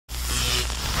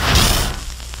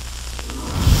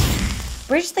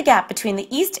Bridge the gap between the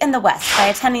East and the West by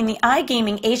attending the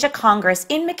iGaming Asia Congress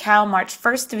in Macau March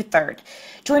 1st through 3rd.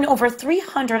 Join over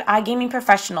 300 iGaming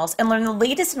professionals and learn the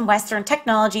latest in Western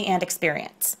technology and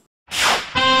experience.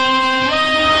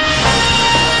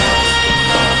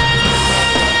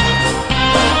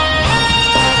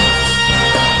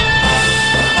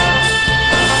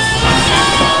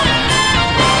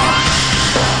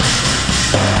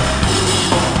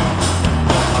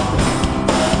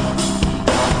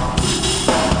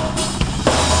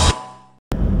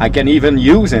 I can even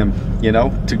use him, you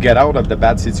know, to get out of the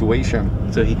bad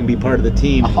situation. So he can be part of the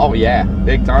team. Oh yeah,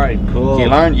 big time. Cool.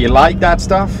 You like that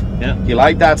stuff? Yeah. You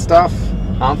like that stuff?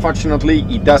 Unfortunately,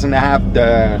 he doesn't have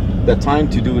the time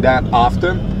to do that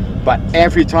often, but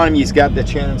every time he's got the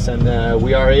chance and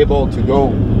we are able to go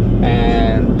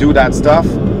and do that stuff,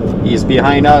 he's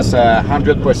behind us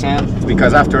 100%,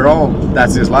 because after all,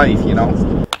 that's his life, you know.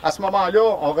 À ce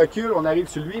moment-là, on recule, on arrive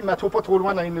sur lui, mets-toi pas trop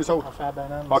loin derrière nous autres.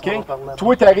 OK?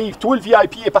 Toi, t'arrives. Toi, le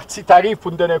VIP est parti, t'arrives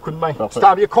pour nous donner un coup de main. Tu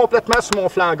t'en viens complètement sur mon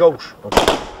flanc gauche. OK?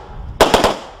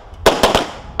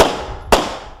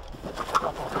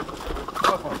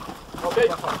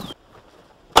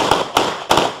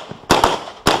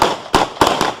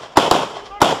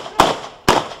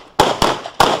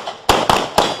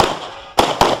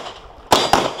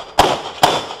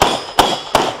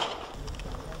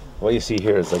 What you see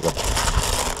here is like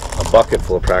a bucket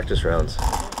full of practice rounds.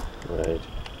 Right.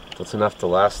 That's enough to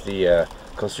last the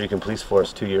Costa Rican Police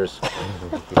Force 2 years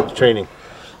of training.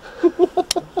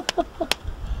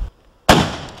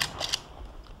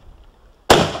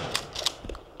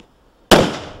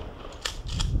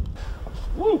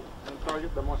 Woo!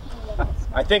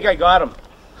 I think I got him.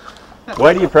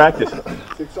 Why do you practice?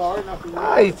 6 hours,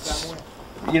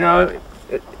 nothing. You know,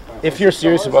 if you're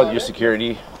serious about your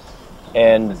security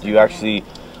and you actually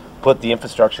put the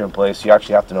infrastructure in place, you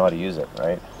actually have to know how to use it,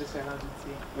 right?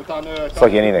 It's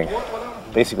like anything.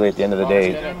 Basically, at the end of the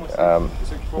day,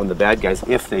 when the bad guys,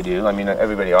 if they do, I mean,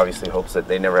 everybody obviously hopes that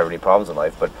they never have any problems in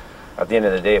life, but at the end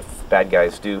of the day, if bad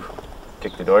guys do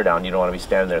kick the door down, you don't want to be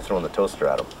standing there throwing the toaster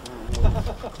at them.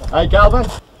 All right, Calvin.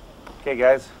 Okay,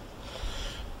 guys.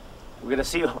 We're going to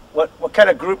see what kind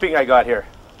of grouping I got here.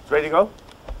 Ready to go?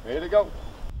 Ready to go.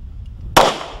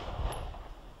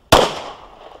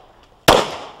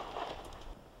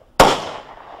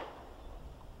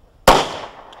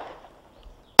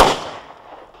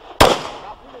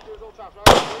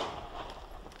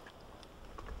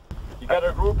 You got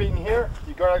a grouping here,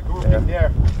 you got a grouping there,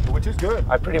 which is good.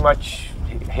 I pretty much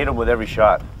hit him with every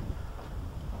shot.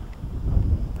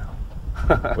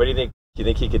 What do you think? Do you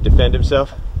think he could defend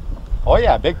himself? Oh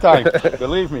yeah, big time,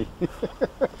 believe me.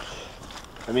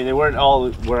 I mean, they weren't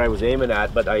all where I was aiming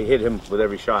at, but I hit him with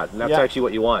every shot. And that's actually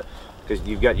what you want, because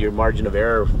you've got your margin of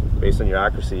error based on your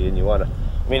accuracy, and you want to,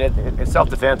 I mean,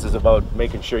 self-defense is about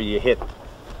making sure you hit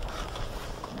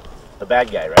the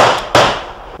bad guy, right?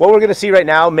 What we're going to see right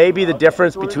now may be the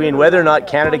difference between whether or not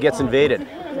Canada gets invaded.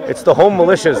 It's the home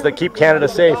militias that keep Canada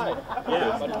safe.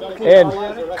 And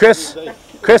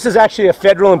Chris is actually a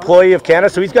federal employee of Canada,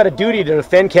 so he's got a duty to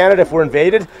defend Canada if we're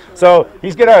invaded. So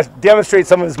he's going to demonstrate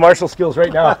some of his martial skills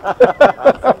right now.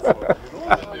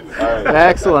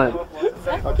 Excellent.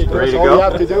 Okay, Chris, all you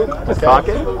have to do is talk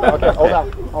it. Okay,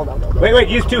 hold on. Wait,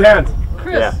 use 2 hands.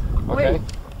 Chris, Yeah. Okay, wait.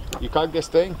 you cock this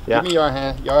thing, Yeah. give me your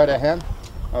hand, your other hand,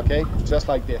 okay, just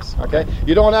like this, okay?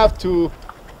 You don't have to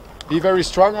be very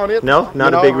strong on it. No?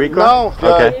 Not a big recoil? No,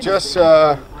 Okay. just,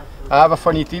 I have a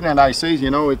funny thing and I say,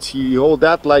 you know, it's, you hold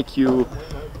that like you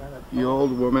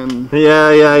old woman.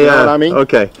 Yeah. You know what I mean?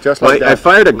 Okay. Just Well, like that. I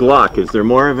fired a Glock. Is there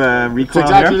more of a It's recoil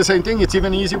exactly there? the same thing, it's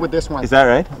even easy with this one. Is that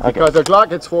right? Okay. Because the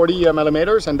Glock, it's 40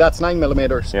 millimeters and that's 9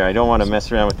 millimeters. Yeah, I don't want to mess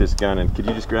around with this gun. And could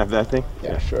you just grab that thing?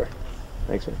 Yeah, sure.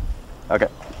 Thanks, man. Okay.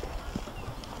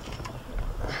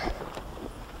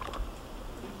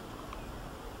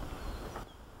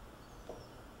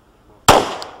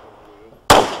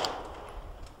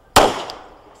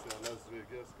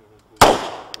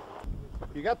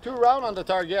 You got 2 rounds on the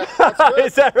target. That's good.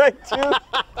 Is that right, too?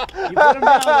 You put him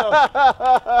down,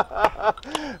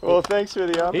 though. Well, thanks for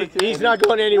the opportunity. He's not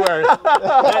going anywhere.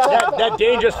 that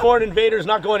dangerous foreign invader is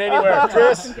not going anywhere.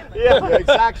 Chris, yeah,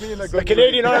 exactly in the The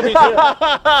Canadian Army.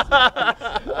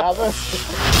 Alvin.